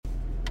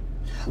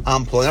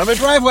I'm pulling out of my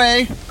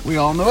driveway. We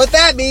all know what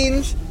that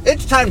means.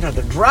 It's time to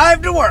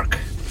drive to work.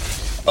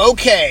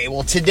 Okay,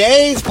 well,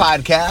 today's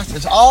podcast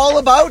is all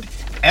about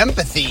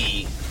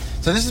empathy.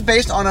 So this is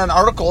based on an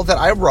article that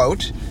I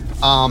wrote.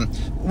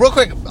 Real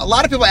quick, a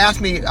lot of people ask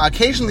me,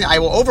 occasionally I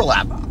will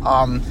overlap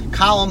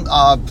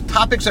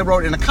topics I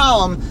wrote in a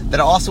column that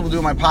I also will do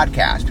in my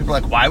podcast. People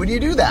are like, why would you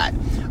do that?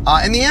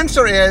 And the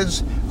answer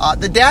is,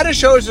 the data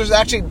shows there's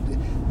actually,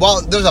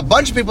 well, there's a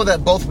bunch of people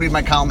that both read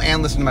my column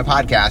and listen to my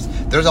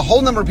podcast. There's a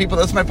whole number of people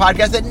that listen to my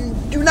podcast that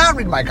do not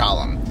read my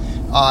column.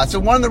 So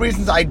one of the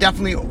reasons I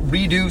definitely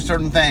redo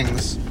certain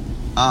things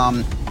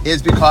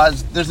is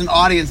because there's an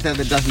audience there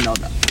that doesn't know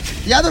them.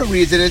 The other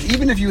reason is,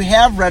 even if you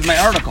have read my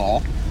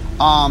article,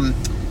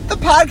 the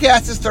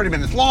podcast is 30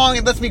 minutes long.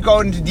 It lets me go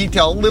into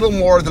detail a little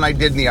more than I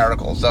did in the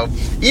article. So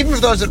even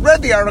for those that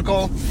read the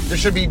article, there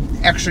should be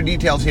extra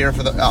details here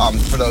for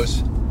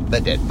those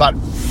that did. But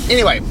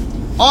anyway,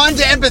 on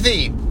to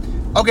empathy.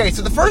 Okay,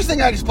 so the first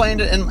thing I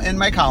explained in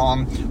my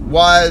column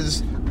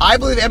was I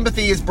believe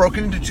empathy is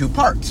broken into two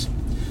parts.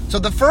 So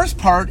the first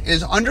part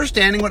is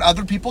understanding what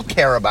other people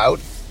care about,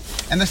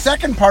 and the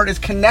second part is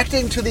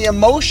connecting to the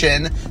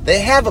emotion they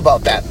have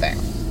about that thing.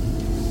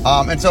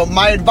 And so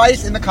my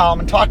advice in the column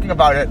and talking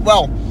about it,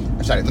 well,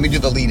 sorry, let me do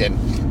the lead in.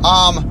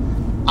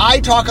 I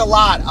talk a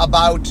lot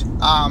about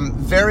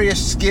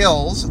various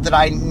skills that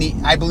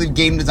I believe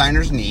game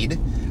designers need.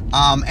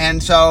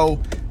 And so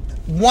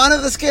one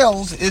of the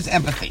skills is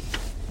empathy.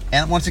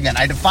 And once again,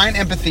 I define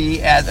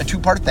empathy as a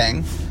two-part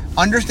thing: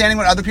 understanding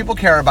what other people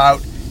care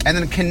about, and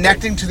then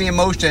connecting to the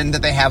emotion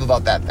that they have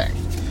about that thing.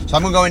 So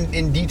I'm going to go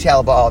in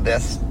detail about all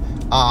this.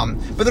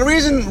 But the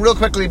reason, real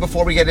quickly,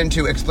 before we get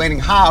into explaining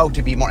how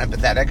to be more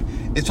empathetic,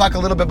 is talk a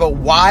little bit about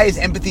why is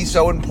empathy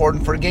so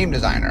important for a game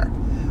designer.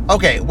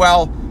 Okay,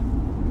 well,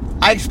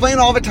 I explain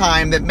all the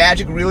time that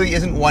Magic really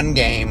isn't one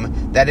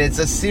game, that it's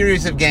a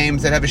series of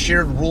games that have a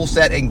shared rule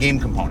set and game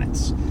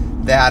components.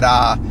 That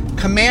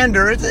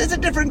Commander is a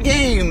different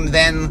game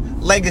than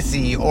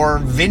Legacy or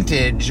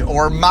Vintage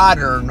or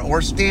Modern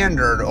or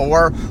Standard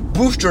or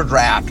Booster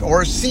Draft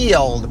or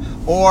Sealed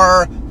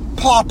or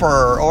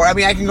Pauper, or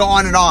I can go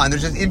on and on.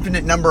 There's an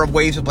infinite number of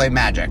ways to play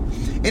Magic.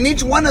 In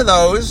each one of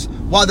those,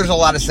 while there's a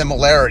lot of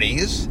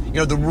similarities,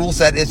 the rule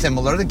set is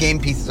similar, the game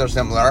pieces are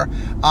similar,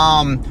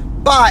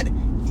 but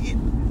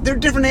they're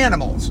different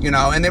animals,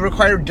 and they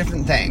require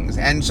different things.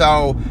 And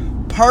so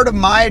part of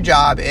my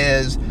job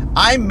is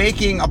I'm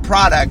making a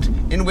product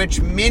in which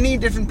many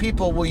different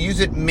people will use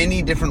it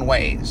many different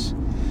ways.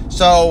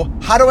 So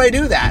how do I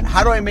do that?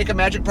 How do I make a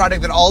Magic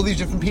product that all these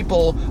different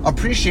people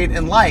appreciate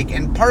and like?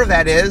 And part of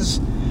that is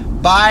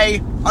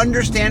by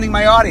understanding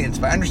my audience,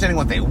 by understanding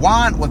what they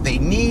want, what they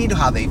need,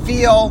 how they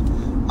feel.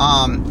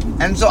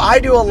 And so I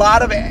do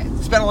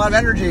spend a lot of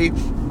energy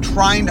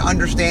trying to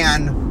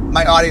understand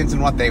my audience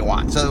and what they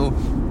want. So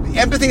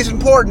empathy is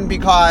important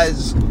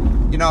because,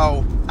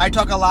 I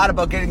talk a lot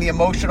about hitting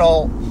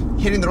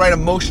the right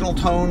emotional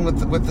tone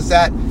with the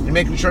set and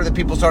making sure that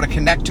people sort of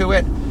connect to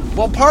it.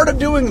 Well, part of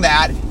doing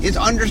that is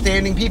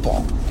understanding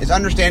people, is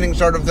understanding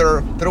sort of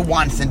their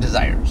wants and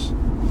desires.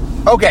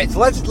 Okay, so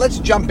let's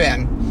jump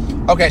in.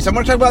 Okay, so I'm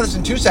going to talk about this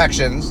in two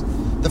sections.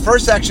 The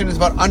first section is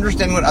about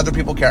understanding what other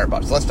people care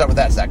about. So let's start with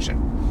that section.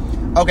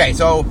 Okay,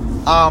 so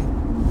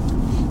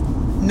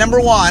number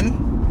one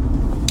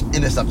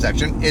in this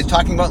subsection is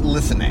talking about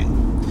listening.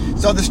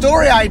 So the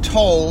story I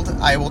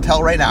will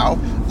tell right now.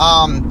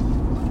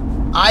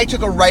 I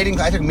took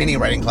many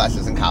writing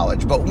classes in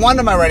college, but one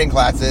of my writing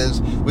classes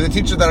was a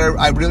teacher that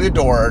I really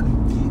adored,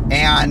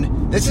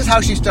 and this is how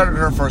she started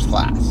her first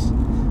class.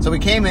 So we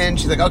came in,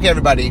 she's like, okay,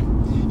 everybody.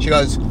 She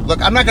goes,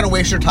 look, I'm not going to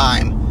waste your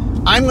time.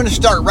 I'm going to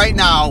start right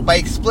now by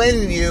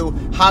explaining to you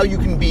how you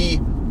can be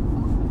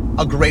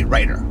a great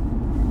writer.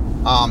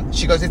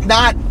 She goes, it's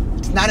not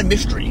a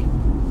mystery.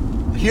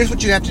 Here's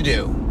what you have to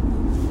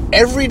do.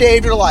 Every day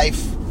of your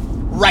life,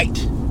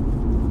 write.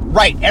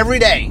 Write every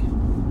day.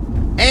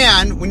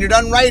 And when you're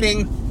done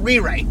writing,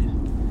 rewrite.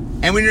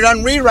 And when you're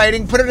done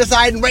rewriting, put it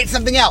aside and write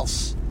something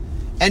else.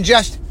 And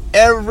just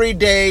every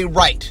day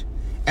write.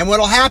 And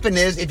what'll happen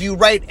is, if you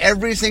write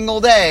every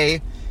single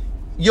day,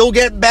 you'll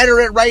get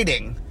better at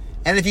writing.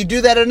 And if you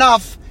do that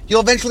enough,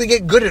 you'll eventually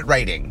get good at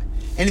writing.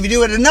 And if you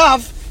do it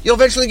enough, you'll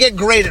eventually get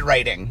great at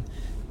writing.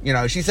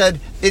 She said,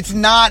 it's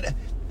not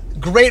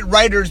great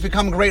writers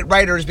become great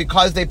writers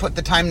because they put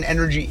the time and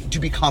energy to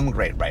become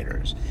great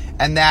writers.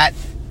 And that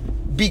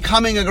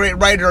becoming a great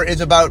writer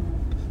is about,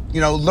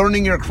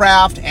 learning your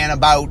craft and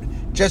about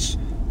just,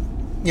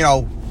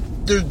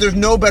 there's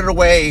no better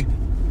way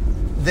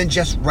than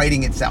just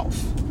writing itself.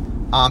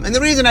 And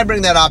the reason I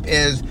bring that up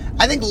is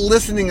I think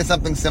listening is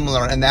something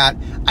similar in that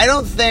I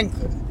don't think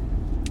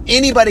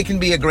anybody can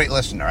be a great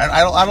listener.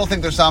 I don't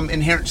think there's some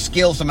inherent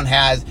skill someone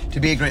has to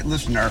be a great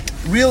listener.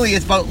 Really,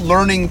 it's about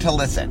learning to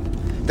listen.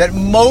 That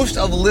most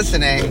of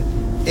listening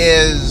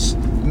is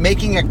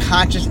making a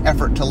conscious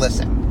effort to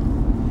listen.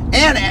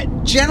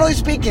 And generally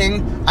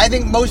speaking, I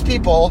think most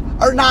people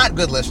are not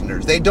good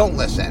listeners. They don't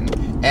listen.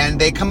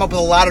 And they come up with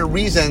a lot of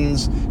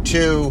reasons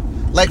to,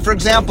 like, for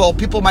example,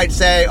 people might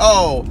say,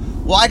 oh,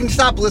 well, I can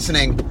stop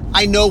listening.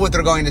 I know what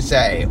they're going to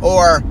say.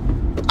 Or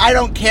I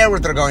don't care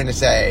what they're going to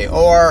say.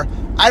 Or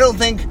I don't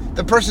think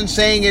the person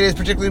saying it is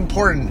particularly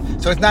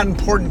important, so it's not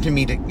important to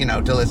me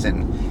to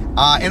listen.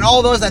 And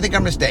all those, I think, are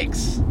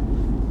mistakes.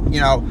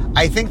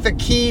 I think the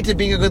key to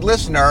being a good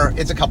listener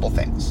is a couple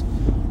things.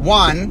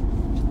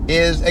 One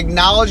is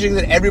acknowledging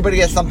that everybody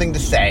has something to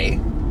say.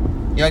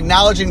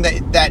 Acknowledging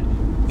that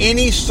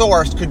any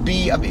source could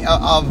be of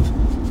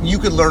you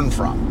could learn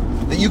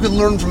from. That you can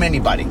learn from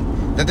anybody.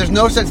 That there's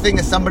no such thing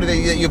as somebody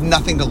that you have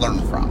nothing to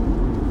learn from.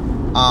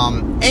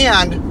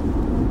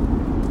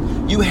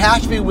 And you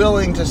have to be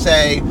willing to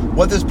say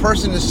what this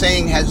person is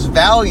saying has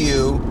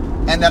value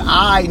and that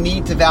I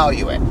need to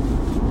value it.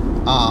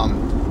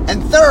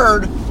 And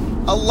third,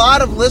 a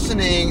lot of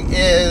listening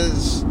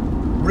is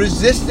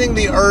resisting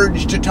the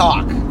urge to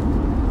talk.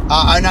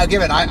 Now,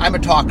 given I'm a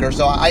talker,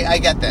 so I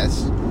get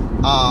this.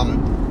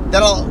 One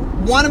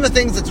of the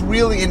things that's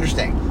really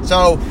interesting.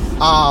 So,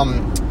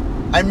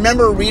 I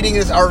remember reading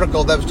this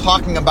article that was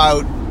talking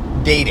about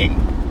dating,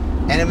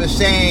 and it was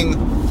saying,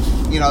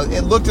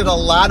 it looked at a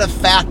lot of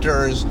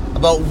factors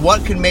about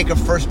what can make a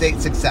first date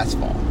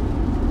successful.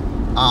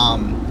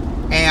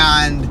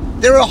 And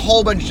there were a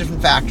whole bunch of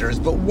different factors,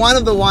 but one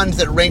of the ones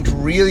that ranked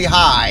really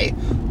high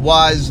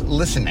was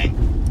listening.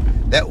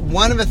 That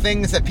one of the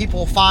things that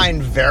people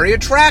find very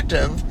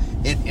attractive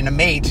in a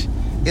mate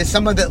is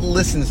someone that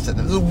listens to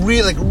them,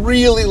 really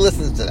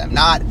listens to them,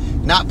 not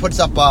puts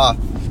up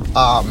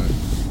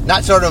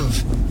not sort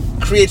of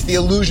creates the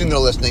illusion they're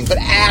listening, but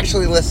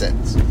actually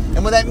listens.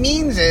 And what that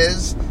means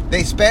is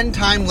they spend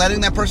time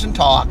letting that person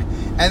talk,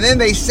 and then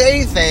they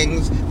say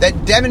things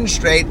that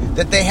demonstrate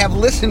that they have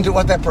listened to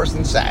what that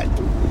person said.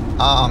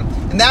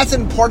 And that's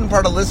an important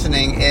part of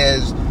listening,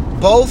 is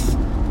both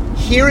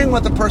hearing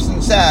what the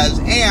person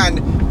says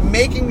and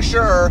making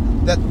sure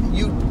that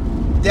you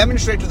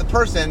demonstrate to the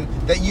person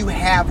that you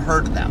have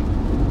heard them.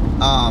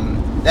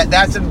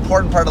 That's an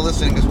important part of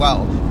listening as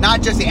well.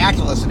 Not just the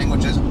actual listening,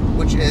 which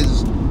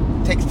is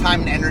takes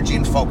time and energy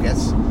and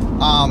focus,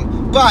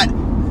 but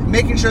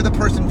making sure the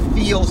person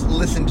feels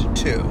listened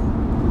to,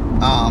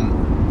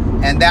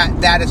 and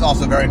that is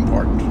also very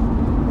important.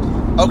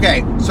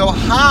 Okay, so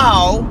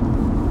how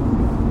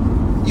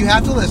you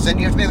have to listen,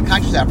 you have to make a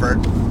conscious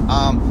effort,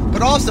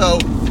 but also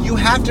you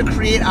have to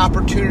create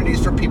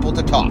opportunities for people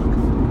to talk.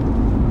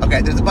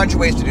 Okay, there's a bunch of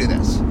ways to do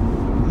this.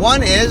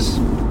 One is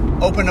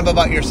open up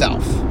about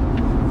yourself.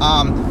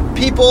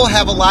 People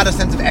have a lot of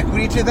sense of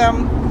equity to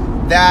them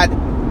that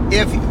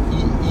if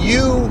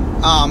you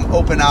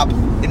open up,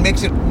 it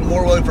makes it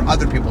more willing for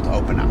other people to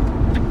open up.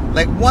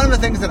 Like one of the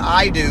things that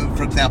I do,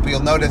 for example,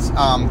 you'll notice,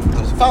 for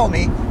those who follow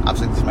me,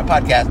 obviously this is my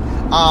podcast,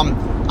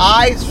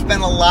 I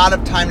spend a lot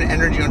of time and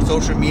energy on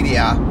social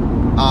media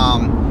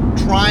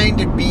trying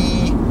to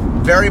be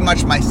very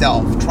much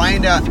myself,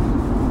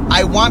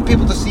 I want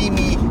people to see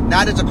me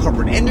not as a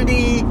corporate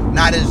entity,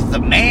 not as the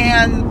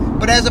man,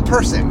 but as a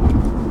person.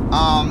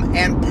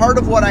 And part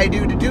of what I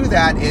do to do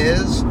that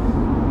is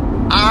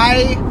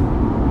I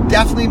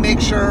definitely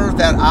make sure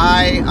that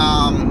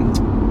I'm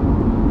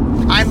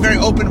very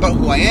open about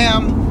who I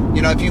am.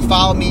 If you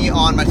follow me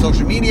on my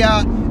social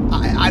media,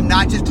 I'm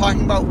not just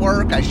talking about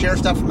work. I share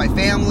stuff with my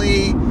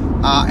family.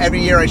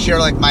 Every year I share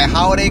my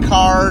holiday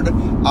card.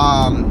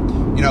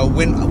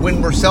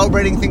 When we're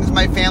celebrating things with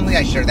my family,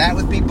 I share that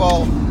with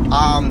people.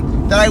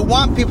 That I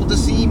want people to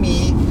see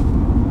me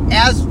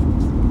as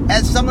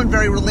someone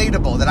very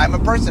relatable, that I'm a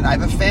person, I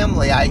have a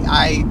family,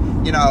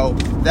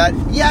 that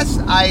yes,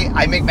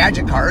 I make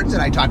magic cards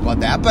and I talk about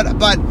that, but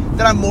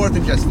that I'm more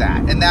than just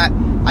that, and that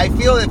I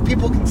feel if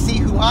people can see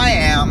who I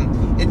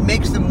am, it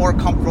makes them more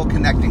comfortable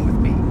connecting with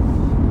me.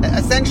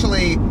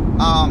 Essentially,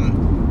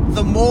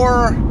 the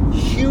more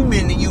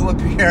human you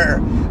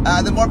appear,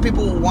 the more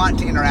people will want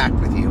to interact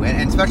with you,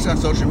 and especially on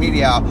social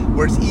media,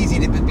 where it's easy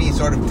to be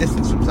sort of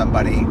distanced from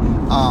somebody.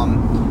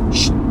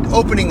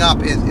 Opening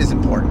up is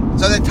important.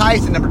 So that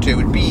ties to number 2,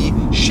 would be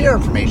share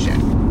information.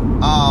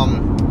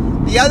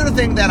 The other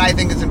thing that I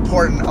think is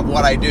important of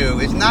what I do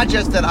is not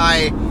just that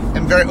I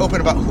am very open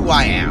about who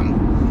I am.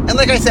 And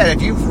like I said,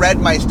 if you've read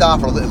my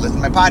stuff or listened to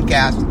my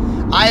podcast,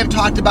 I have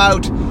talked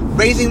about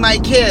raising my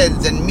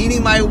kids and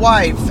meeting my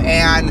wife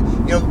and,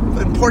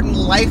 important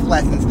life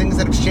lessons, things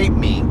that have shaped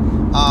me.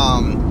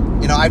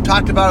 I've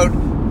talked about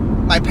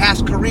my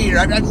past career.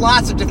 I've had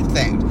lots of different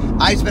things.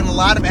 I spend a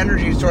lot of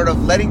energy sort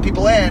of letting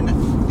people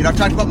in. I've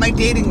talked about my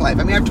dating life.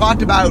 I've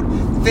talked about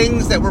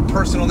things that were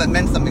personal that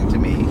meant something to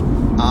me.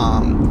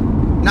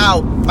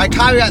 Now, my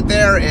caveat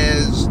there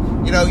is,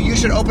 you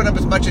should open up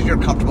as much as you're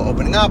comfortable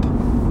opening up.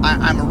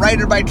 I'm a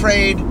writer by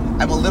trade.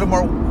 I'm a little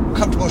more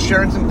comfortable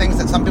sharing some things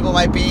that some people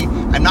might be.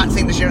 I'm not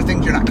saying to share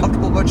things you're not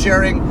comfortable about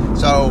sharing.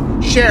 So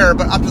share,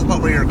 but up to the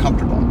point where you're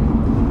comfortable.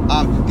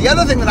 The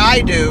other thing that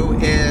I do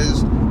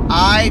is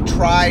I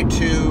try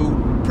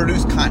to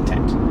produce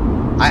content.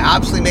 I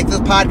obviously make this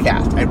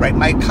podcast. I write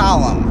my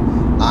column.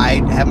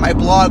 I have my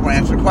blog where I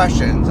answer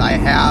questions. I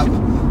have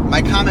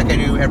my comic I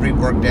do every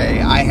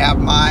workday. I have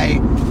my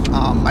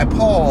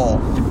poll.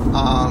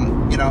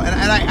 And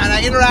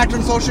I interact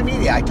on social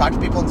media. I talk to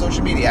people on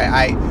social media.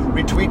 I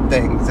retweet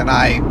things, and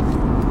I,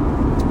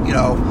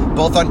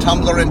 both on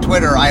Tumblr and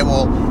Twitter, I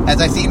will,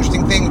 as I see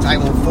interesting things, I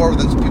will forward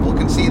them so people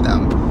can see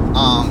them.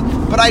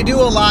 But I do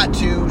a lot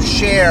to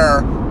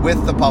share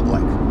with the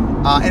public.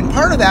 And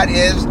part of that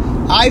is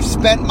I've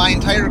spent my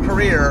entire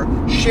career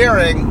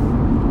sharing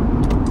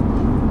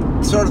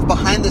sort of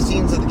behind the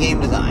scenes of the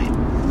game design.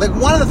 Like,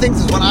 one of the things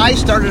is when I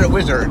started at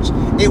Wizards,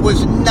 it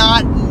was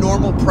not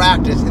normal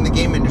practice in the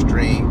game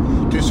industry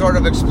to sort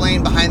of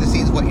explain behind the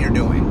scenes what you're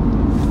doing.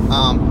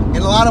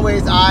 In a lot of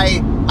ways,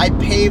 I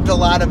paved a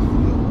lot of,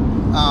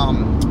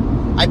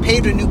 I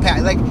paved a new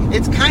path. Like,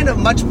 it's kind of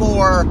much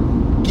more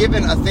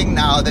given a thing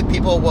now that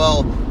people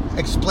will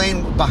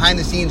explain behind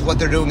the scenes what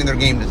they're doing in their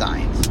game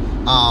designs.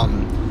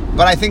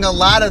 But I think a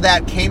lot of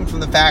that came from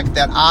the fact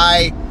that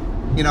I,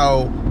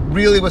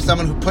 really was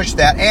someone who pushed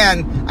that,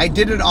 and I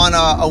did it on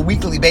a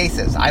weekly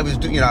basis. I was,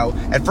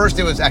 at first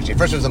it was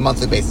a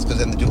monthly basis because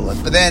in the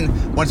Duelist, but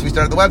then once we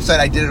started the website,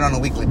 I did it on a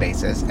weekly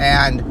basis.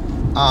 And,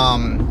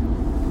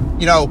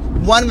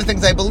 one of the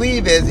things I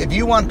believe is if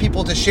you want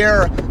people to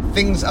share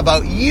things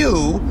about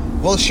you,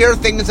 well, share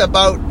things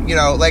about,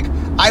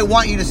 I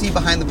want you to see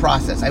behind the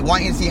process. I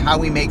want you to see how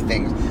we make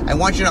things. I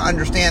want you to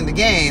understand the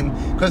game,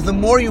 because the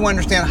more you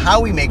understand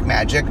how we make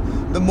Magic,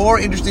 the more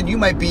interested you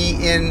might be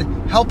in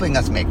helping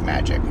us make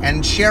Magic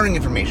and sharing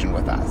information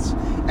with us.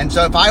 And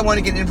so if I want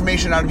to get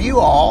information out of you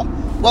all,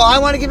 well, I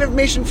want to give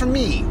information from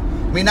me.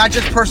 I mean, not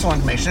just personal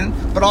information,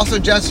 but also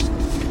just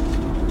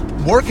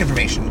work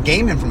information,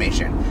 game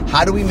information.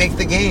 How do we make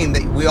the game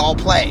that we all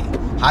play?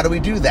 How do we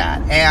do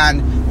that?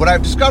 And what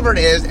I've discovered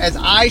is, as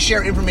I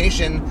share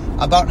information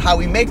about how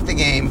we make the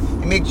game,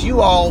 it makes you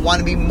all want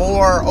to be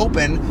more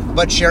open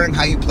about sharing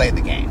how you play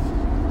the game.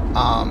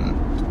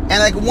 And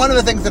like, one of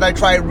the things that I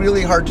try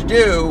really hard to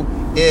do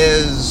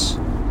is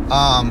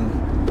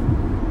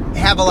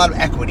have a lot of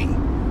equity.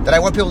 That I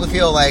want people to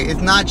feel like it's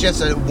not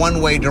just a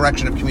one-way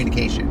direction of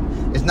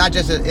communication. It's not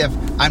just if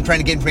I'm trying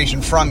to get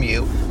information from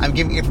you, I'm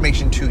giving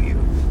information to you.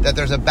 That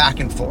there's a back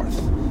and forth.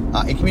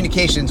 In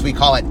communications, we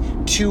call it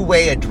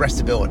two-way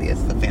addressability.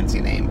 It's the fancy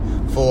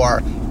name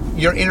for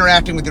you're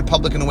interacting with your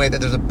public in a way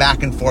that there's a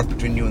back and forth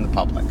between you and the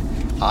public.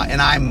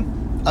 And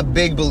I'm a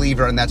big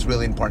believer, and that's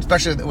really important,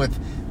 especially with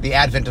the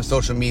advent of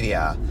social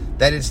media,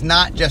 that it's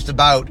not just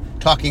about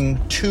talking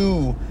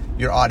to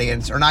your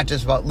audience or not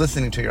just about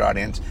listening to your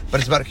audience, but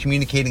it's about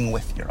communicating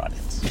with your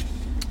audience.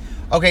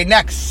 Okay,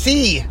 next,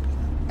 C,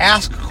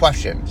 ask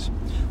questions.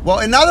 Well,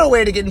 another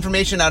way to get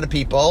information out of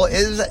people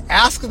is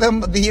ask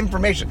them the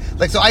information.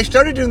 So I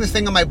started doing this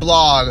thing on my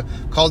blog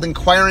called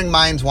Inquiring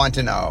Minds Want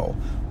to Know,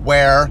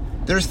 where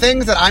there's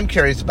things that I'm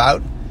curious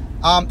about.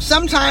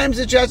 Sometimes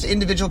it's just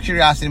individual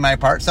curiosity on my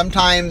part.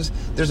 Sometimes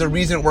there's a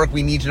reason at work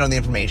we need to know the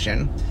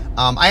information.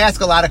 I ask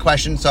a lot of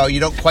questions, so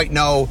you don't quite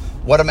know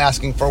what I'm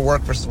asking for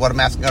work versus what I'm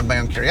asking out of my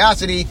own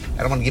curiosity.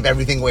 I don't want to give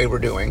everything away we're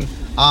doing.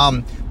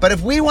 But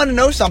if we want to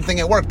know something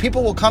at work,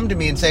 people will come to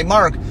me and say,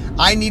 Mark,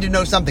 I need to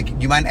know something. Do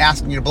you mind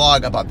asking your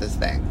blog about this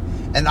thing?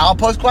 And I'll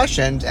post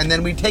questions, and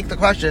then we take the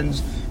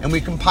questions and we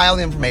compile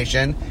the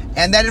information,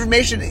 and that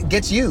information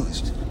gets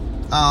used.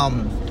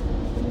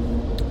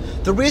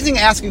 The reason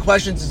asking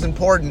questions is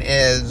important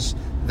is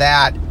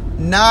that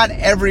not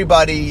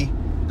everybody,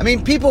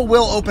 people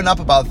will open up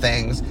about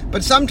things,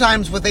 but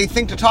sometimes what they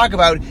think to talk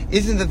about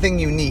isn't the thing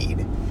you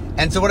need.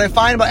 And so what I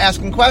find about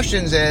asking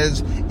questions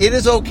is it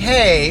is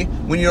okay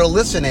when you're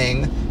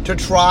listening to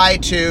try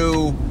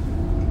to,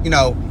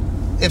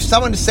 if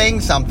someone is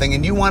saying something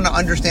and you want to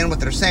understand what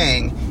they're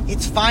saying,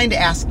 it's fine to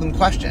ask them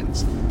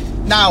questions.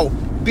 Now,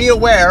 be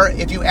aware,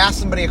 if you ask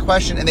somebody a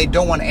question and they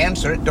don't want to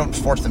answer it, don't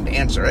force them to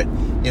answer it.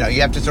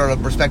 You have to sort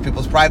of respect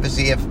people's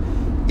privacy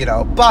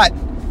but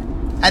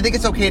I think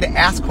it's okay to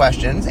ask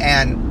questions,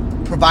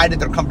 and provided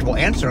they're comfortable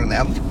answering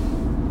them,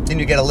 then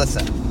you get a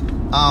listen.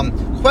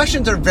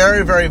 Questions are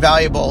very, very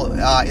valuable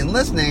in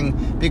listening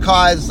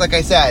because, like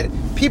I said,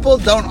 people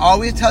don't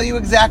always tell you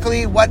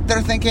exactly what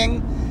they're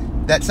thinking,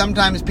 that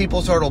sometimes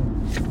people sort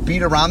of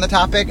beat around the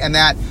topic, and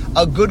that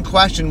a good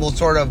question will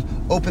sort of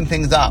open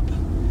things up.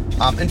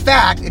 In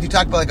fact, if you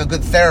talk about like a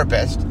good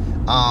therapist,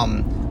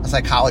 a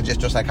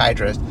psychologist or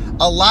psychiatrist,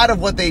 a lot of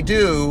what they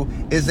do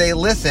is they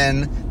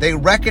listen, they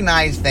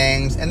recognize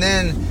things, and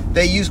then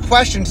they use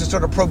questions to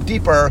sort of probe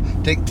deeper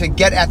to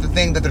get at the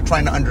thing that they're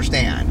trying to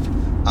understand.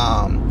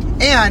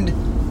 And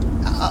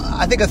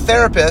I think a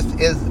therapist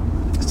is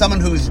someone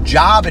whose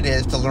job it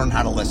is to learn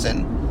how to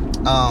listen.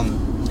 My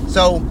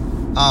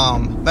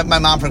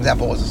mom, for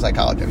example, was a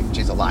psychologist.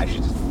 She's alive.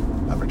 She's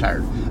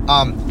retired.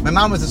 My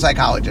mom was a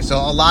psychologist, so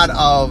a lot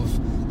of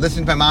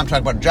listening to my mom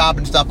talk about her job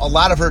and stuff, a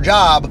lot of her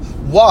job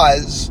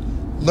was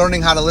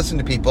learning how to listen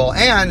to people,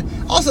 and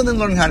also then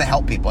learning how to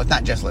help people. It's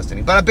not just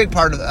listening, but a big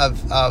part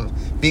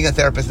of being a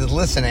therapist is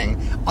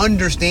listening,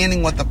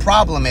 understanding what the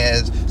problem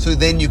is, so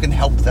then you can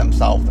help them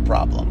solve the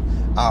problem.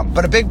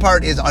 But a big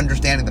part is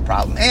understanding the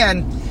problem,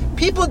 and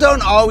people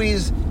don't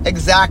always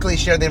exactly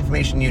share the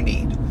information you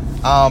need.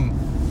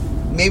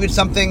 Maybe it's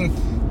something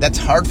that's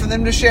hard for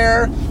them to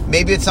share.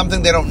 Maybe it's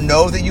something they don't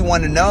know that you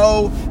want to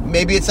know.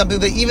 Maybe it's something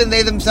that even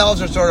they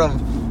themselves are sort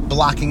of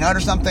blocking out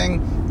or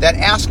something. That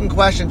asking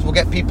questions will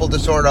get people to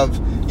sort of,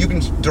 you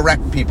can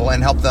direct people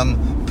and help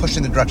them push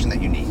in the direction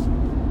that you need.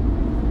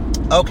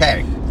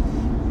 Okay.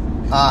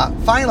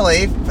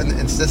 Finally, in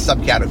this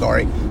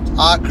subcategory,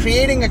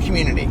 creating a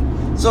community.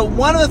 So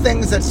one of the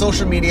things that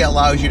social media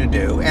allows you to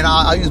do, and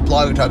I'll use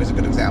Blog Talk as a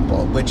good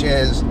example, which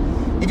is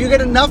if you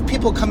get enough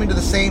people coming to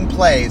the same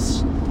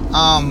place,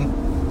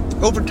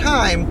 over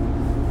time,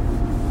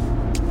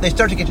 they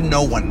start to get to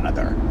know one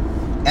another,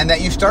 and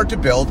that you start to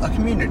build a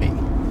community.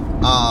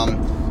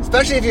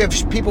 Especially if you have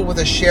people with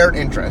a shared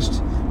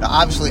interest. Now,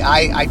 obviously,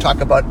 I talk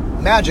about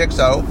Magic,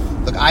 so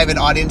look, I have an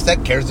audience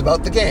that cares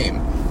about the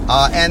game,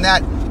 and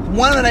that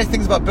one of the nice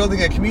things about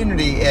building a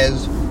community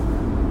is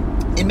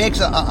it makes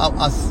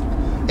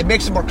it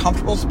makes a more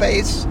comfortable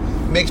space,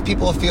 makes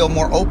people feel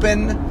more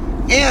open,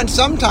 and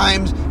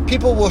sometimes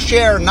people will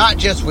share not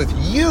just with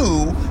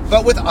you,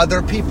 but with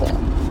other people.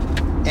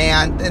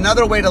 And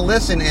another way to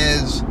listen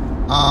is,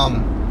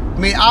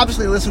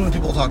 obviously listen when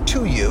people talk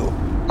to you,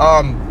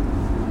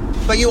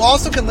 but you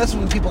also can listen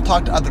when people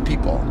talk to other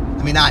people.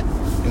 Not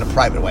in a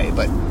private way,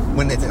 but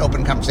when it's an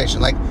open conversation.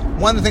 Like,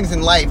 one of the things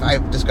in life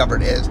I've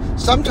discovered is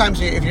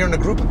sometimes if you're in a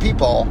group of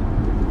people,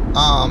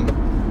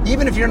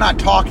 even if you're not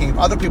talking, if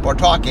other people are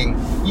talking,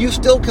 you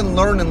still can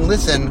learn and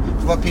listen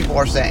to what people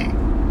are saying.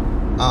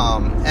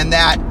 And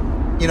that,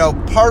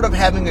 part of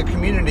having a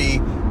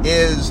community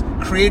is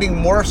creating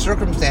more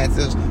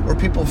circumstances where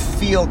people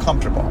feel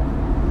comfortable.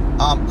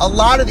 A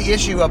lot of the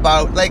issue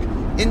about,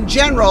 in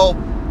general,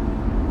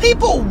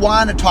 people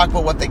want to talk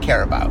about what they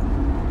care about,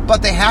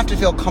 but they have to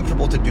feel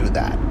comfortable to do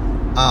that.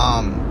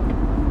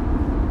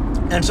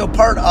 And so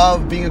part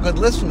of being a good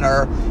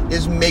listener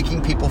is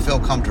making people feel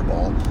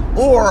comfortable,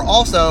 or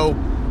also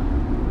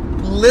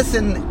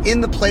listen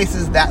in the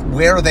places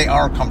where they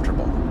are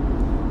comfortable.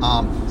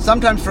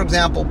 Sometimes, for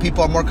example,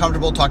 people are more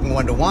comfortable talking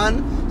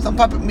one-to-one. Some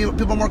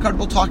people are more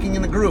comfortable talking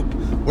in a group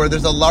where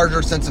there's a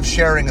larger sense of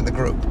sharing in the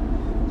group.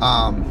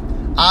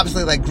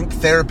 Obviously, group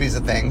therapy is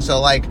a thing.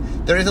 So,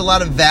 there is a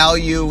lot of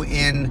value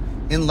in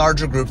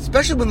larger groups,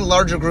 especially when the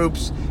larger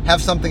groups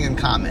have something in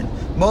common.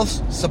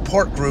 Most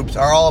support groups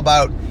are all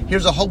about,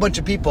 here's a whole bunch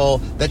of people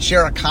that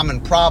share a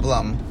common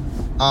problem.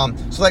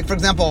 For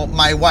example,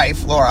 my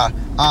wife, Laura,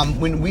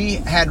 when we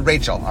had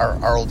Rachel,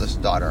 our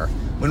oldest daughter,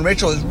 when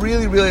Rachel was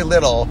really, really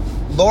little,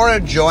 Laura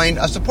joined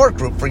a support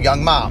group for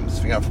young moms,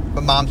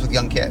 for moms with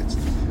young kids.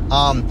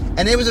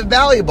 And it was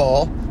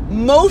valuable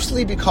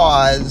mostly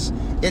because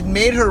it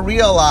made her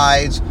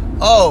realize,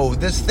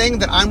 this thing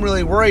that I'm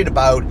really worried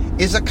about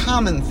is a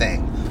common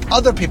thing.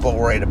 Other people are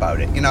worried about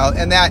it,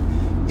 and that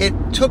it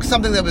took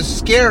something that was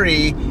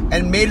scary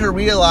and made her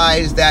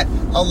realize that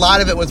a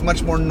lot of it was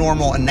much more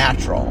normal and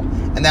natural.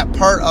 And that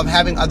part of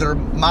having other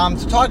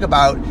moms to talk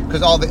about,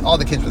 because all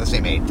the kids were the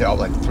same age, they're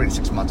all 3 to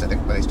 6 months, I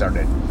think, when they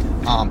started.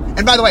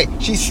 And by the way,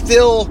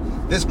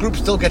 this group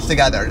still gets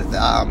together.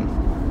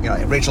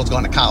 Rachel's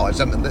going to college.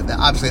 So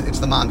obviously, it's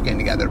the moms getting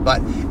together.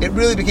 But it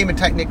really became a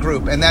tight-knit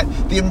group. And that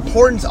the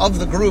importance of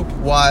the group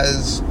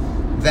was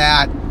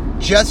that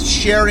just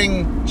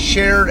sharing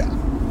shared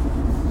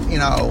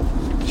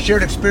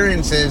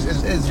experiences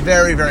is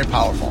very, very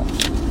powerful.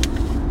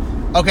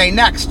 Okay,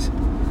 next,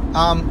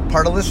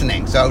 part of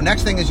listening. So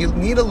next thing is you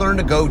need to learn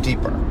to go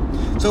deeper.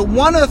 So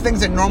one of the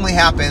things that normally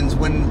happens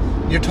when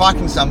you're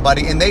talking to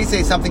somebody and they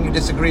say something you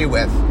disagree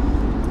with,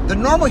 the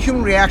normal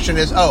human reaction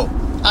is,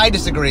 I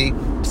disagree,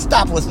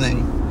 stop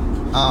listening.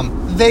 I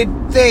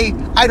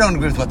don't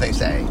agree with what they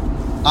say.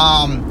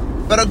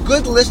 But a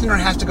good listener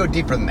has to go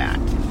deeper than that.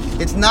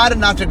 It's not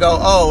enough to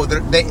go,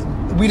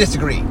 we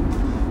disagree.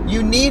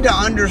 You need to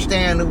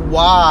understand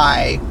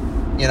why,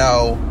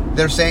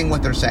 they're saying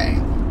what they're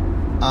saying.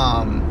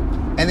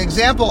 An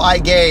example I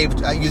gave,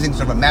 using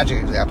sort of a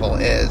magic example,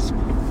 is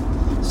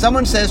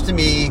someone says to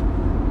me,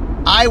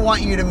 I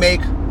want you to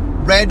make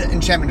red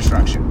enchantment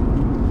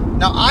destruction.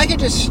 Now, I could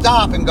just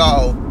stop and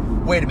go,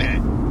 wait a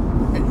minute.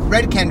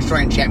 Red can destroy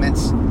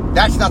enchantments.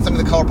 That's not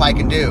something the color pie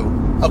can do.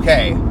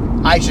 Okay,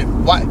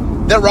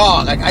 they're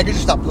wrong. I could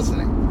just stop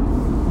listening.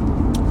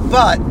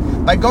 But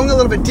by going a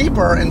little bit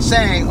deeper and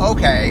saying,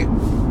 okay,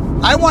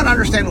 I want to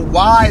understand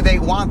why they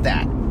want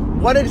that.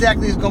 What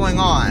exactly is going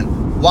on?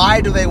 Why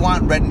do they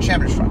want red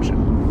enchantment destruction?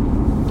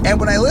 And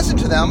when I listen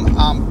to them,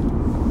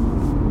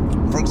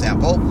 for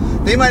example,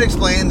 they might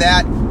explain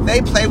that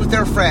they play with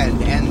their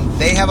friend and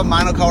they have a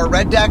monocolor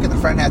red deck and the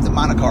friend has a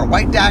monocolor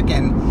white deck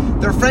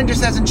and their friend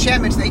just has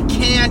enchantments they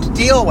can't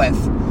deal with.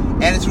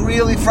 And it's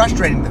really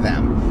frustrating to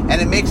them. And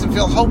it makes them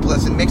feel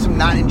hopeless and makes them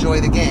not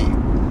enjoy the game.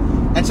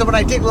 And so when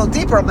I dig a little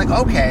deeper, I'm like,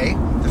 okay,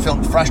 they're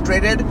feeling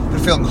frustrated, they're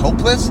feeling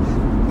hopeless.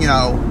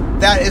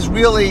 That is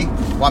really,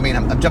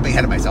 I'm jumping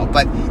ahead of myself,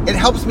 but it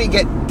helps me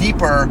get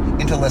deeper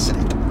into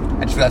listening.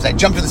 I just realized I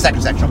jumped to the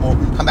second section. We'll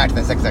come back to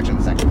the second section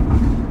in a second.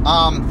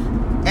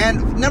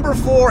 And number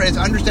 4 is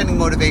understanding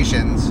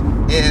motivations.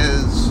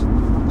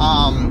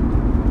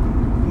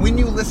 When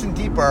you listen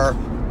deeper,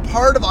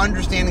 part of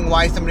understanding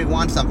why somebody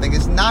wants something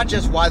is not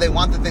just why they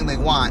want the thing they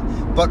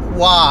want, but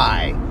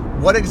why.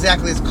 What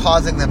exactly is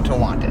causing them to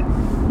want it?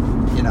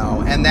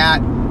 And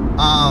that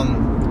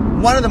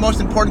one of the most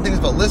important things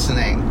about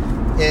listening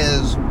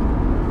is,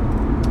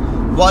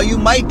 while you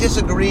might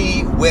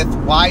disagree with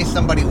why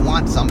somebody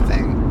wants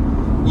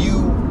something, you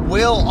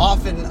will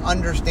often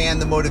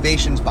understand the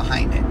motivations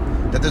behind it.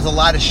 That there's a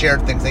lot of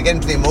shared things. They get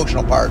into the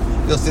emotional part,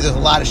 you'll see there's a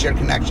lot of shared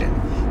connection.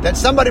 That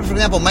somebody, for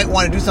example, might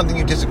want to do something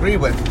you disagree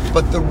with,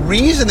 but the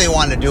reason they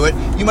want to do it,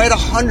 you might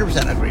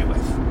 100% agree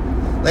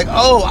with. Like,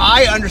 oh,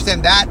 I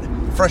understand that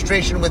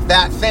frustration with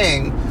that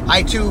thing.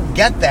 I too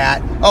get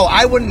that. Oh,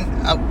 I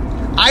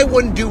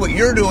wouldn't do what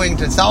you're doing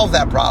to solve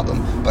that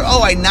problem, but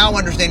I now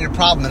understand your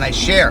problem and I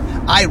share.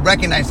 I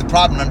recognize the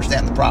problem and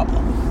understand the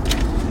problem.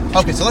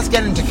 Okay, so let's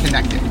get into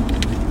connecting.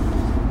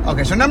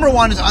 Okay, so number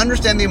one is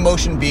understand the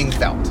emotion being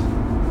felt.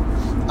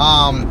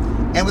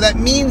 And what that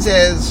means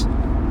is,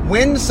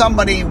 when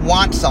somebody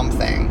wants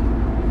something,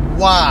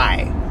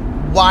 why?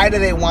 Why do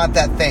they want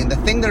that thing? The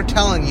thing they're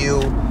telling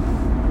you.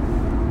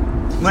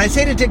 When I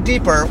say to dig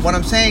deeper, what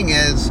I'm saying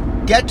is,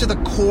 get to the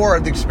core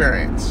of the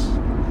experience.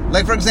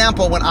 Like, for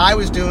example, when I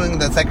was doing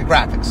the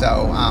psychographics,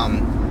 so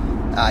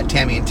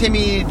Tammy and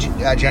Timmy,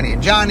 Jenny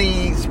and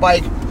Johnny,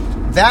 Spike,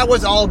 that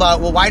was all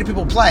about, why do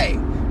people play?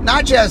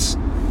 Not just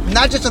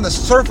on the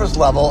surface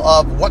level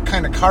of what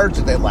kind of cards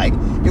do they like.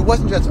 It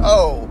wasn't just,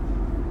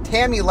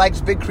 Tammy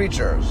likes big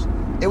creatures.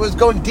 It was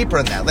going deeper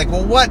than that. Like,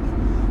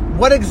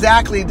 what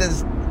exactly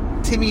does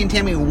Timmy and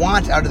Tammy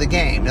want out of the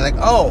game? They're like,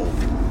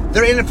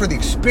 they're in it for the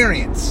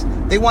experience.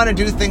 They want to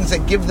do things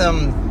that give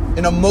them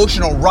an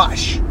emotional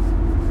rush.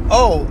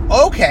 Oh,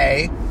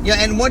 okay.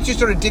 And once you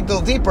sort of dig a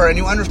little deeper and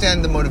you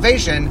understand the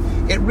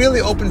motivation, it really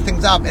opens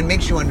things up and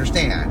makes you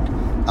understand.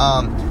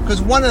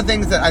 Because one of the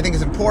things that I think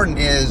is important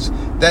is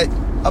that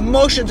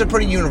emotions are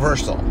pretty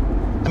universal.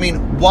 I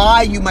mean,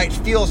 why you might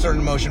feel a certain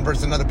emotion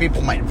versus other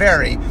people might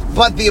vary,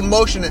 but the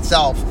emotion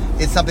itself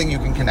is something you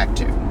can connect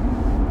to.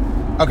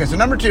 Okay, so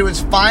number two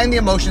is find the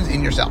emotions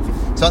in yourself.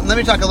 So let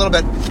me talk a little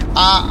bit.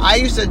 I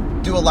used to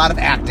do a lot of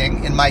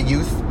acting in my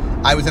youth.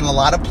 I was in a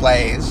lot of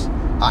plays.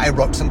 I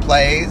wrote some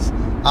plays.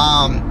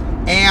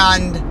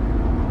 And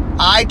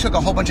I took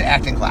a whole bunch of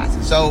acting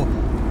classes. So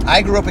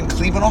I grew up in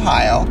Cleveland,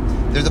 Ohio.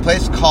 There's a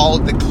place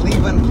called the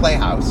Cleveland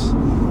Playhouse.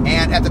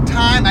 And at the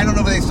time, I don't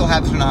know if they still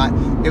have this or not,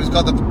 it was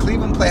called the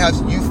Cleveland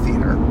Playhouse Youth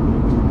Theater,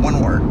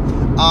 one word.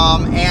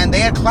 And they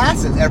had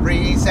classes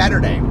every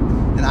Saturday.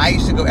 And I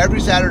used to go every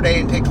Saturday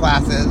and take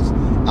classes.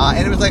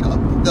 And it was like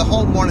the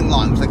whole morning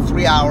long. It was like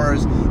 3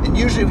 hours. And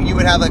usually you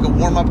would have like a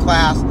warm-up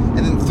class and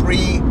then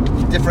 3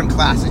 different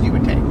classes you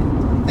would take.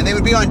 And they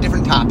would be on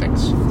different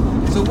topics.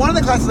 So one of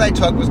the classes I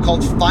took was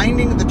called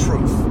Finding the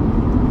Truth.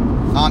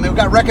 It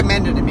got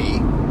recommended to me.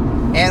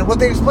 And what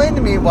they explained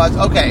to me was,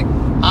 okay,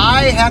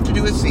 I have to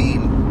do a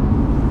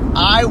scene.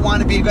 I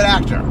want to be a good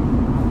actor.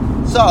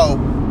 So,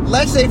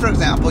 let's say, for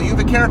example, you have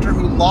a character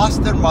who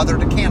lost their mother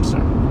to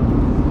cancer.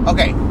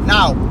 Okay,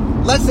 now,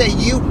 let's say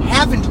you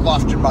haven't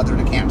lost your mother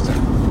to cancer.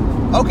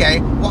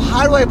 Okay, well,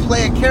 how do I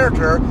play a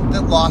character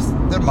that lost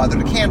their mother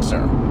to cancer?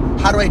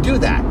 How do I do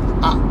that?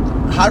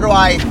 How do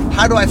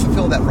I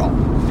fulfill that role?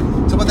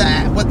 So what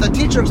the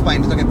teacher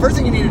explained is, okay, first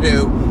thing you need to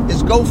do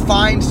is go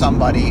find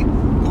somebody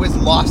who has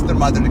lost their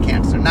mother to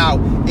cancer. Now,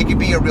 it could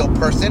be a real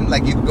person,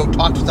 like you could go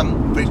talk to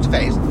them face to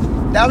face.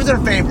 That was their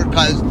favorite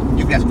because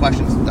you could ask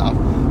questions and stuff.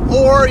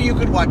 Or you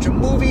could watch a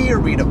movie or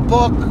read a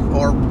book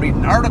or read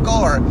an article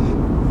or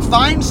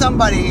find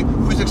somebody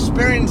who's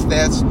experienced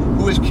this,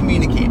 who is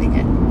communicating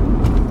it.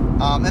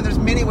 And there's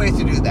many ways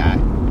to do that.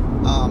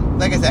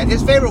 Like I said,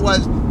 his favorite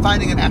was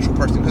finding an actual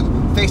person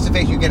because face to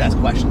face you get asked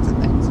questions and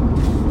things.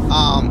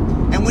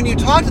 And when you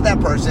talk to that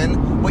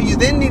person, what you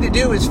then need to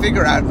do is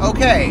figure out,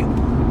 okay,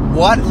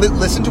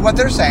 listen to what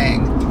they're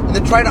saying, and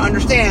then try to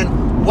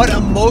understand what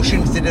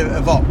emotions did it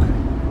evoke.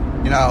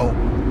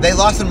 They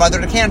lost their mother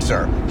to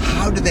cancer.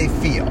 How do they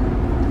feel?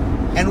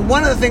 And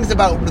one of the things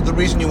about the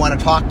reason you want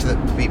to talk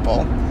to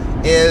people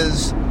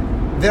is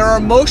there are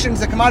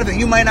emotions that come out of it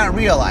you might not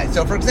realize.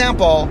 So, for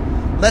example,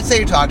 let's say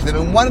you talk to them,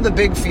 and one of the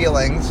big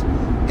feelings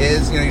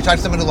is, you talk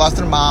to someone who lost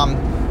their mom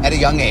at a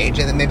young age,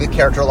 and then maybe the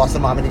character lost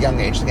their mom at a young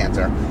age to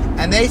cancer,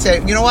 and they say,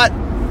 you know what?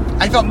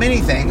 I felt many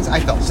things. I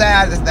felt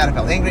sad, this and that, I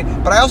felt angry,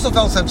 but I also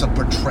felt a sense of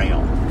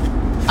betrayal.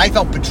 I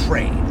felt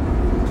betrayed.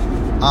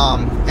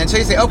 And so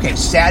you say, okay,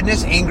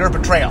 sadness, anger,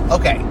 betrayal.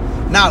 Okay.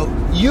 Now,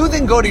 you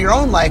then go to your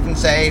own life and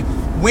say,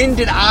 when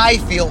did I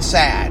feel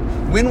sad?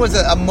 When was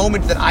a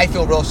moment that I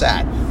feel real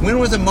sad? When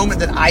was a moment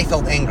that I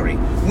felt angry?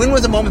 When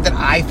was a moment that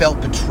I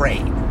felt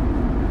betrayed?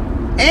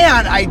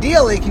 And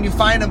ideally, can you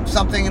find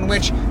something in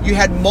which you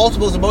had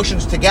multiple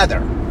emotions together?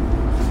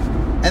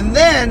 And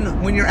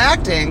then, when you're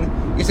acting,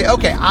 you say,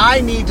 okay,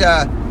 I need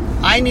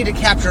to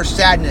capture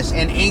sadness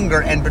and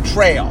anger and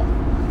betrayal.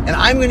 And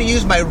I'm going to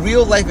use my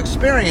real life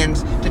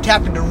experience to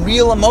tap into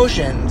real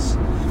emotions,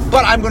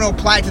 but I'm going to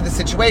apply it to the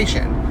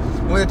situation.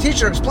 And what the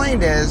teacher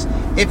explained is,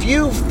 if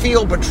you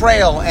feel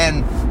betrayal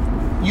and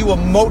you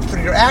emote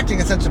through your acting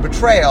a sense of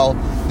betrayal,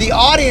 the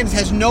audience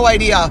has no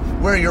idea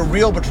where your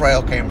real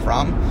betrayal came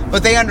from,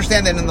 but they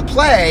understand that in the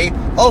play,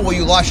 oh, well,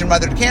 you lost your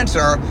mother to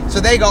cancer, so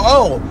they go,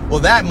 oh, well,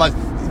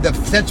 the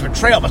sense of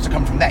betrayal must have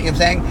come from that, you know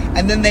what I'm saying?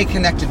 And then they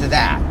connect it to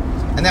that.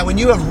 And that when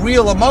you have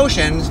real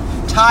emotions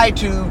tied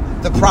to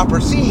the proper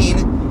scene,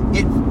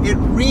 it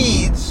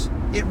reads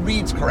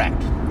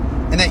correct.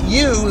 And that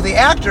you, the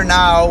actor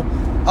now,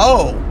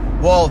 oh,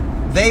 well,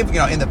 they've,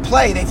 in the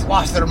play, they've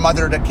lost their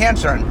mother to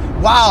cancer,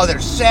 and wow, they're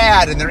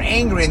sad, and they're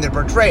angry, and they're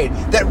betrayed.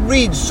 That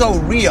reads so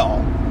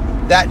real.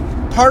 That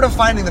part of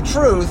finding the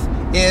truth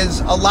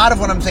is, a lot of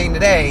what I'm saying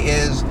today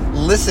is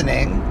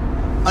listening,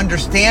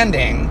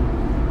 understanding,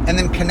 and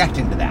then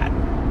connecting to that.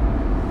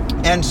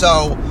 And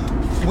so,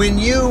 when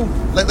you,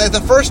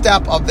 the first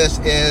step of this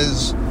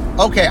is,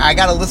 okay, I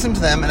got to listen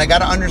to them, and I got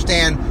to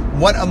understand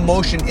what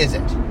emotion is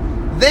it.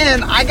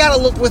 Then I got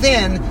to look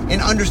within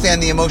and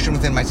understand the emotion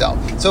within myself.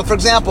 So, for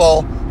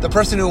example, the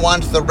person who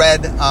wants the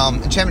red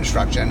enchantment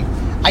instruction,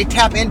 I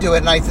tap into it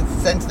and I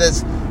sense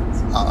this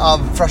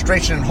of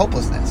frustration and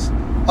hopelessness.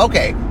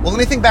 Okay, well, let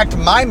me think back to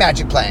my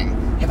magic playing.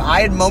 Have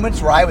I had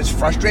moments where I was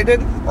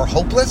frustrated or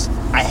hopeless?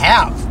 I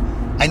have.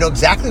 I know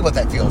exactly what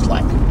that feels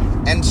like.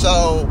 And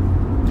so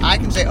I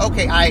can say,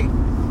 okay, I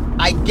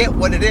get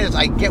what it is.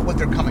 I get what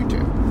they're coming to.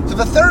 So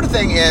the third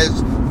thing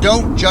is,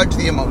 don't judge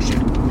the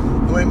emotion.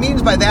 What it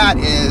means by that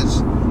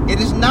is,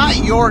 it is not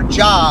your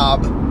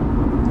job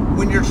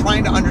when you're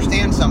trying to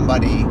understand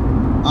somebody.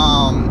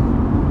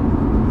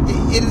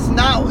 It is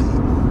not.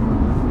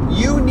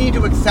 You need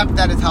to accept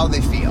that is how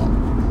they feel.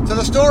 So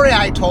the story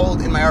I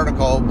told in my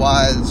article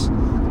was,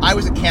 I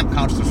was a camp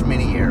counselor for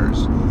many years,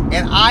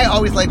 and I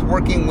always liked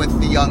working with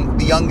the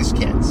youngest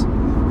kids.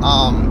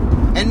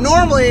 And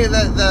normally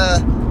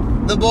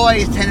the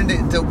boys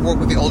tended to work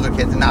with the older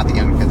kids and not the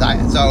younger kids.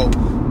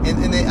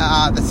 In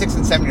the 6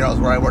 and 7 year olds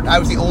where I worked, I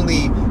was the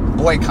only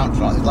boy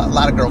counselor. A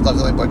lot of girls, I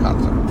was the only boy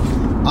counselor.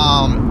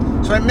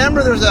 So I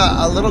remember there was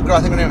a little girl,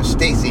 I think her name was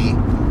Stacy,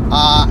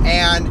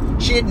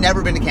 and she had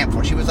never been to camp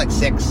before. She was like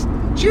 6.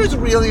 She was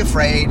really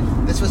afraid.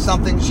 This was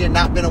something, she had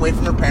not been away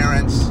from her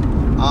parents.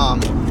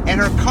 And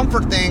her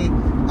comfort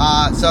thing,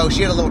 so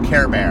she had a little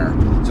Care Bear.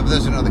 So for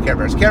those who know the Care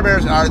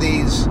Bears are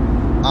these,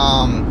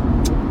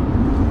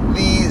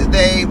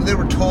 they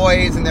were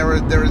toys, and there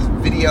was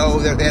video,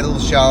 they had a little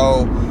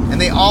show, and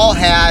they all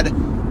had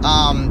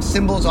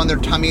symbols on their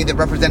tummy that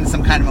represented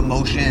some kind of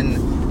emotion.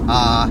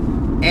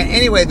 And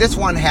anyway, this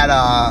one had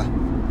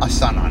a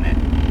sun on it.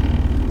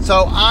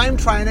 So I'm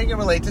trying to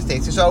relate to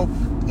Stacy. So,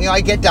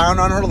 I get down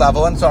on her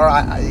level, and so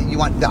you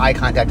want the eye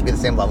contact to be the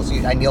same level. So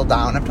I kneel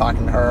down, I'm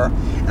talking to her,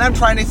 and I'm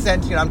trying to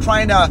sense, I'm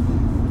trying to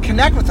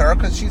connect with her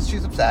because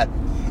she's upset.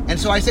 And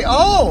so I say,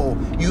 oh,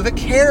 you have a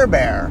Care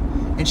Bear.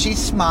 And she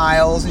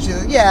smiles, and she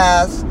says,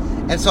 yes.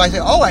 And so I say,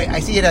 oh, I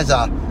see it has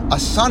a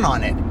sun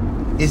on it.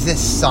 Is this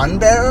Sun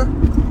Bear?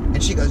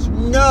 And she goes,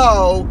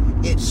 no,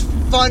 it's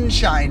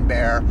Funshine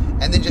Bear.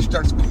 And then just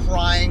starts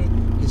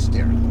crying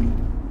hysterically.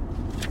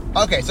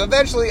 Okay, so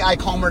eventually I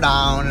calm her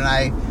down, and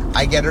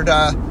I get her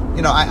to,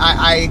 it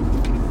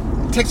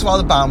takes a while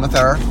to bond with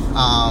her.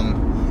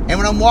 And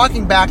when I'm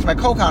walking back to my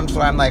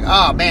co-counselor, I'm like,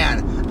 oh,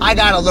 man, I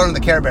got to learn the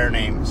Care Bear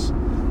names.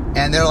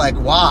 And they're like,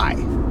 why?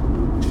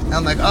 And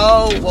I'm like,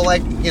 oh, well,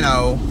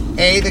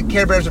 the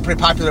Care Bears are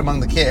pretty popular among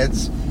the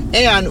kids.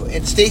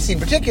 And Stacy in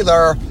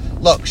particular,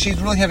 look,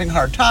 she's really having a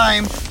hard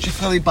time. She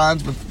clearly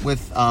bonds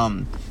with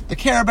the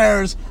Care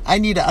Bears. I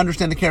need to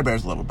understand the Care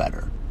Bears a little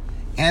better.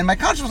 And my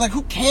counselor was like,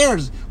 who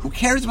cares? Who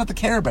cares about the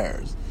Care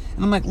Bears?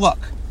 And I'm like, look,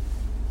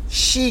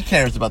 she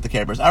cares about the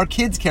Care Bears. Our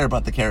kids care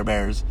about the Care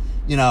Bears.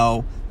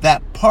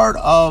 That part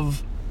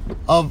of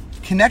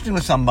connecting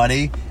with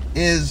somebody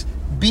is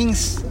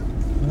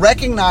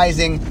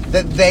recognizing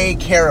that they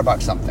care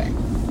about something,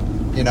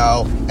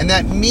 and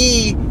that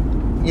me,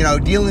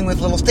 dealing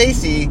with little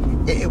Stacy,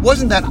 it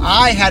wasn't that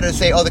I had to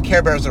say, oh, the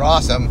Care Bears are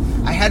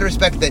awesome. I had to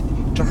respect that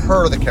to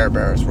her, the Care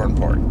Bears were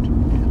important.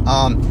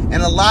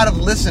 And a lot of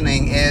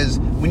listening is,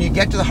 when you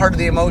get to the heart of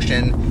the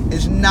emotion,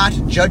 is not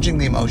judging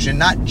the emotion,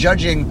 not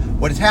judging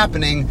what is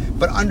happening,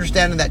 but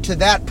understanding that to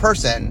that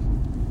person,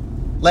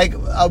 like,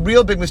 a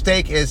real big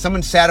mistake is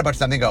someone's sad about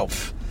something, go,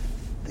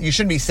 you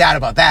shouldn't be sad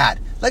about that.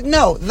 Like,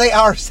 no, they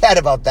are sad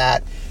about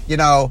that.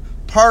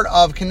 Part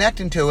of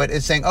connecting to it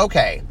is saying,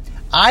 okay,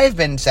 I've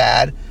been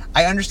sad.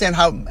 I understand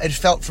how it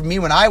felt for me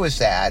when I was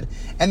sad.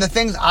 And the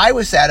things I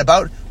was sad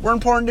about were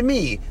important to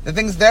me. The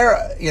things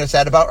they're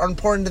sad about are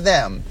important to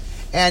them.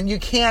 And you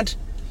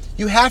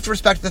have to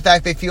respect the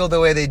fact they feel the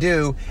way they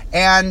do,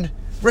 and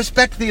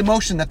respect the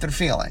emotion that they're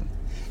feeling.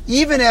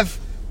 Even if,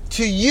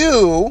 to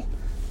you,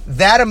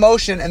 that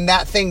emotion and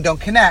that thing don't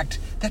connect,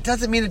 that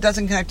doesn't mean it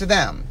doesn't connect to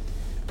them.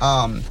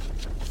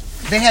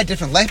 They had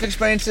different life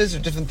experiences or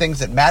different things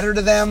that matter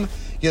to them.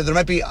 There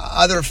might be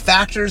other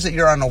factors that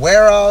you're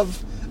unaware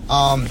of.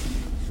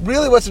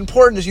 Really what's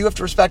important is you have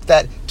to respect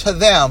that to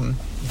them,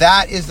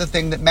 that is the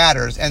thing that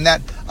matters. And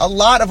that a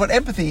lot of what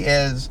empathy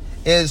is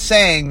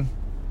saying,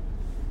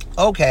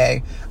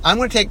 okay, I'm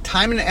going to take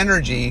time and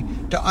energy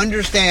to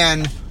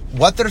understand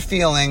what they're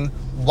feeling,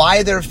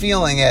 why they're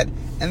feeling it,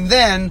 and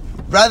then,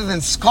 rather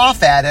than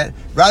scoff at it,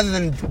 rather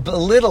than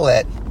belittle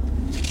it,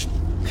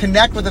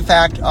 connect with the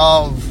fact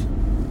of,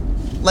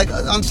 like,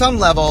 on some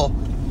level,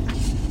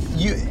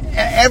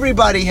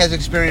 everybody has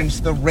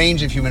experienced the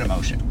range of human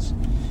emotions.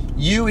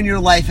 You in your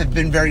life have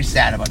been very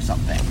sad about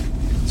something.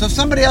 So if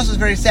somebody else is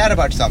very sad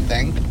about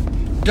something,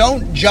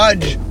 don't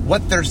judge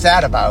what they're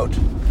sad about.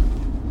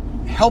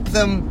 Help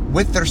them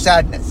with their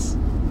sadness.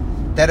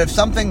 That if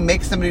something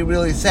makes somebody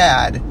really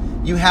sad,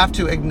 you have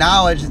to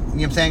acknowledge, you know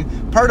what I'm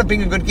saying? Part of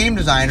being a good game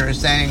designer is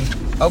saying,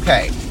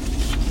 okay,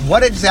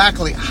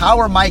 how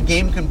are my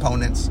game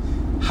components,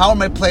 how are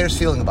my players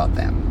feeling about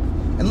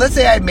them? And let's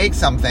say I make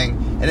something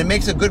and it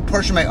makes a good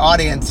portion of my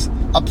audience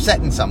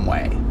upset in some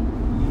way.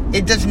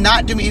 It does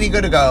not do me any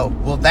good to go,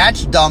 well,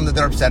 that's dumb that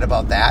they're upset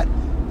about that.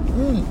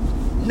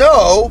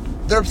 No,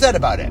 they're upset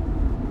about it.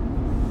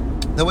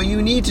 Then what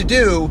you need to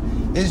do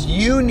is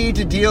you need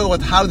to deal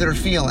with how they're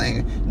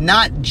feeling,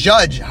 not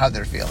judge how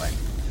they're feeling.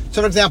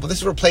 So, for example, this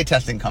is where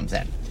playtesting comes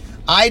in.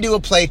 I do a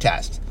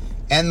playtest,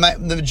 and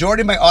the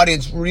majority of my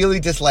audience really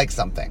dislikes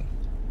something.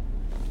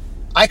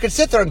 I could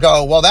sit there and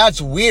go, well,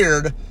 that's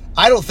weird.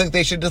 I don't think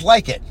they should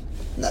dislike it.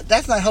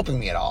 That's not helping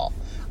me at all.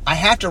 I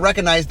have to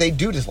recognize they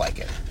do dislike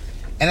it.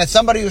 And as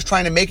somebody who's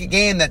trying to make a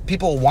game that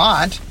people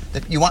want,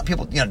 that you want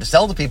people, to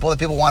sell to people, that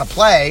people want to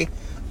play,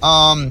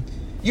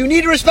 you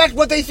need to respect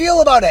what they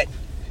feel about it.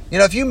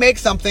 If you make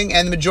something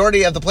and the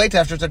majority of the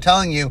playtesters are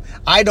telling you,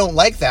 I don't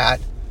like that,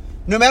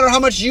 no matter how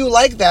much you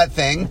like that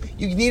thing,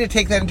 you need to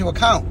take that into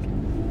account.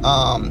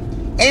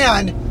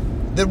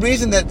 And the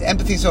reason that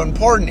empathy is so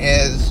important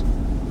is,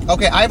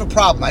 okay, I have a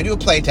problem. I do a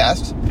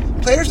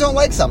playtest. Players don't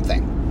like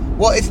something.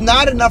 Well, it's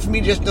not enough for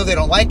me to just know they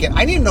don't like it.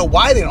 I need to know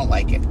why they don't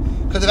like it.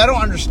 Because if I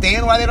don't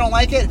understand why they don't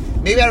like it,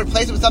 maybe I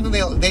replace it with something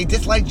they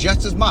dislike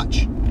just as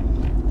much.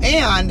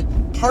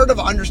 And part of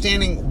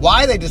understanding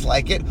why they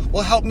dislike it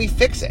will help me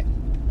fix it.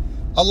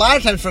 A lot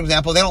of times, for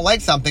example, they don't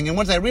like something, and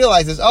once I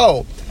realize this,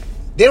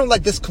 they don't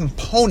like this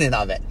component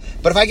of it.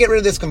 But if I get rid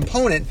of this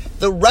component,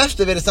 the rest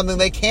of it is something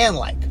they can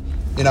like.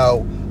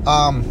 There's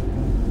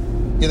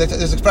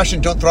this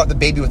expression, don't throw out the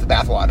baby with the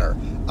bathwater.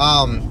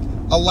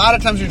 A lot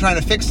of times when you're trying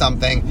to fix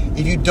something,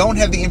 if you don't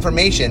have the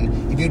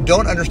information, if you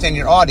don't understand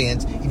your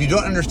audience, if you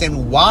don't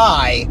understand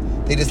why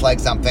they dislike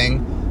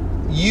something,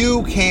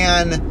 you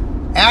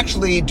can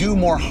actually do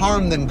more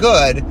harm than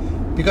good.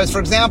 Because, for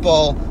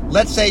example,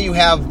 let's say you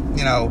have,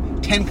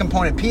 10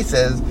 component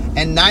pieces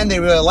and 9 they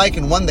really like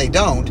and 1 they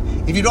don't.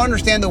 If you don't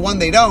understand the 1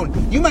 they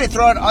don't, you might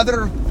throw out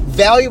other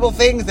valuable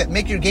things that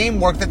make your game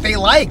work that they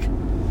like. You know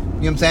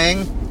what I'm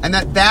saying? And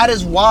that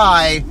is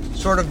why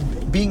sort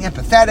of being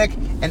empathetic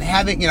and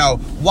having,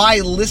 why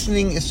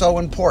listening is so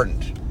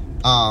important.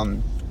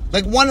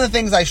 Like one of the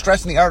things I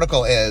stress in the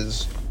article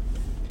is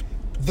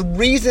the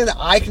reason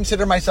I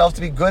consider myself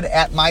to be good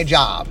at my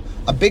job,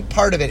 a big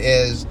part of it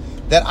is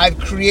that I've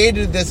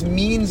created this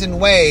means and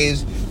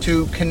ways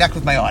to connect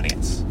with my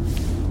audience.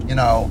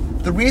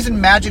 The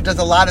reason Magic does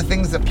a lot of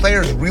things that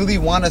players really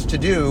want us to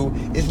do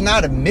is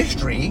not a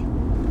mystery.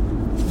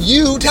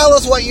 You tell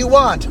us what you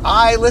want.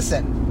 I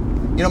listen.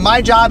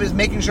 My job is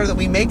making sure that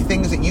we make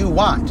things that you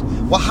want.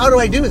 Well, how do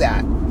I do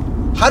that?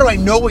 How do I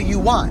know what you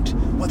want?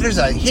 Well, there's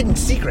a hidden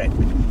secret.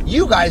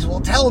 You guys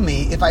will tell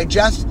me if I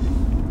just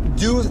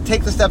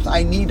take the steps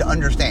I need to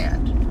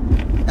understand.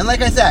 And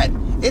like I said,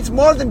 it's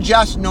more than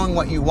just knowing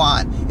what you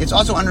want. It's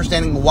also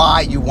understanding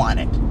why you want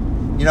it.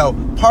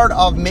 Part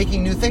of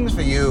making new things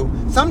for you,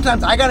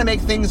 sometimes I got to make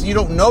things you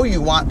don't know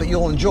you want, but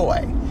you'll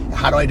enjoy.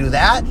 How do I do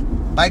that?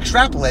 By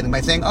extrapolating,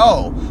 by saying,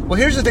 well,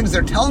 here's the things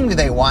they're telling me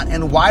they want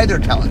and why they're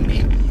telling me.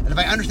 And if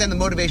I understand the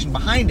motivation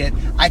behind it,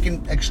 I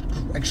can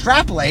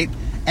extrapolate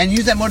and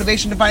use that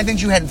motivation to find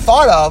things you hadn't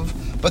thought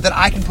of, but that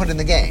I can put in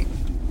the game.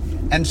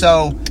 And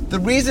so the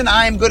reason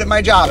I'm good at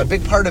my job, a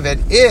big part of it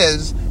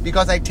is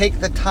because I take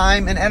the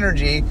time and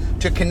energy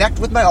to connect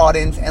with my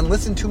audience and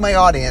listen to my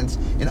audience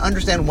and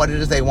understand what it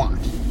is they want.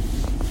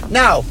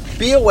 Now,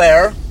 be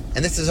aware,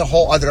 and this is a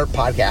whole other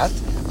podcast,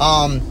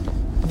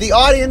 the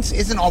audience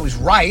isn't always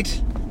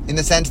right in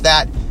the sense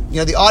that,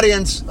 the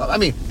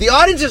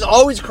audience is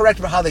always correct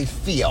about how they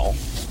feel.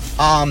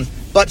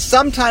 But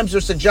sometimes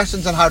their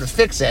suggestions on how to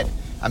fix it,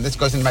 this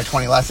goes into my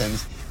 20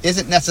 lessons,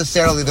 isn't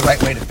necessarily the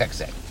right way to fix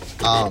it.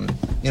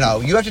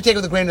 You have to take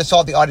with a grain of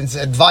salt the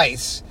audience's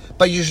advice,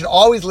 but you should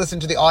always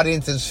listen to the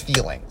audience's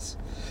feelings.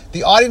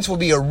 The audience will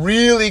be a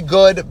really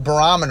good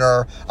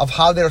barometer of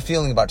how they're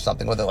feeling about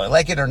something, whether they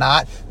like it or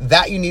not.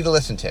 That you need to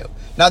listen to.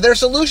 Now, there are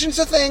solutions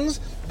to things.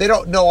 They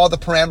don't know all the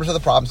parameters of the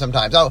problem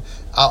sometimes.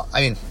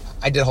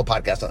 I did a whole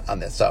podcast on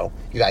this, so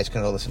you guys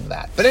can go listen to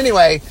that. But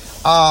anyway,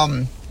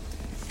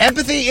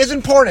 empathy is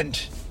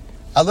important.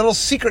 A little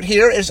secret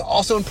here is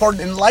also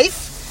important in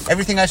life.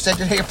 Everything I've said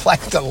today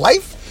applies to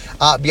life,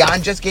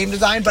 beyond just game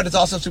design, but it's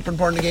also super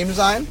important to game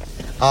design.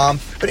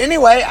 But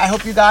anyway, I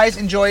hope you guys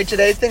enjoyed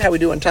today's thing. How we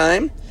do on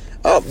time?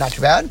 Oh, not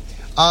too bad.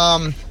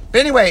 But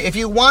anyway, if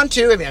you want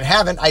to, if you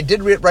haven't, I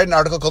did write an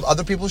article called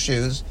Other People's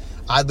Shoes.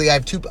 Oddly, I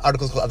have 2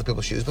 articles called Other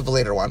People's Shoes, but the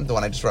later one, the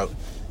one I just wrote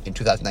in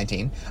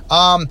 2019.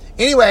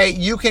 Anyway,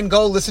 you can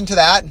go listen to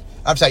that.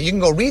 I'm sorry, you can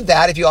go read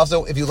that if you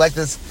like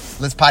this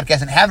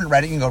podcast and haven't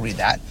read it, you can go read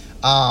that.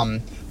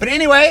 But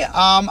anyway,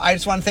 I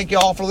just want to thank you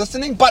all for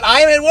listening. But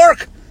I am at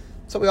work,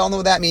 so we all know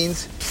what that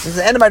means. This is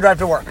the end of my drive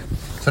to work.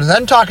 So to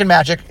end talking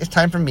magic, it's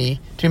time for me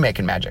to be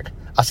making magic.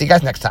 I'll see you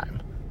guys next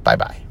time.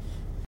 Bye-bye.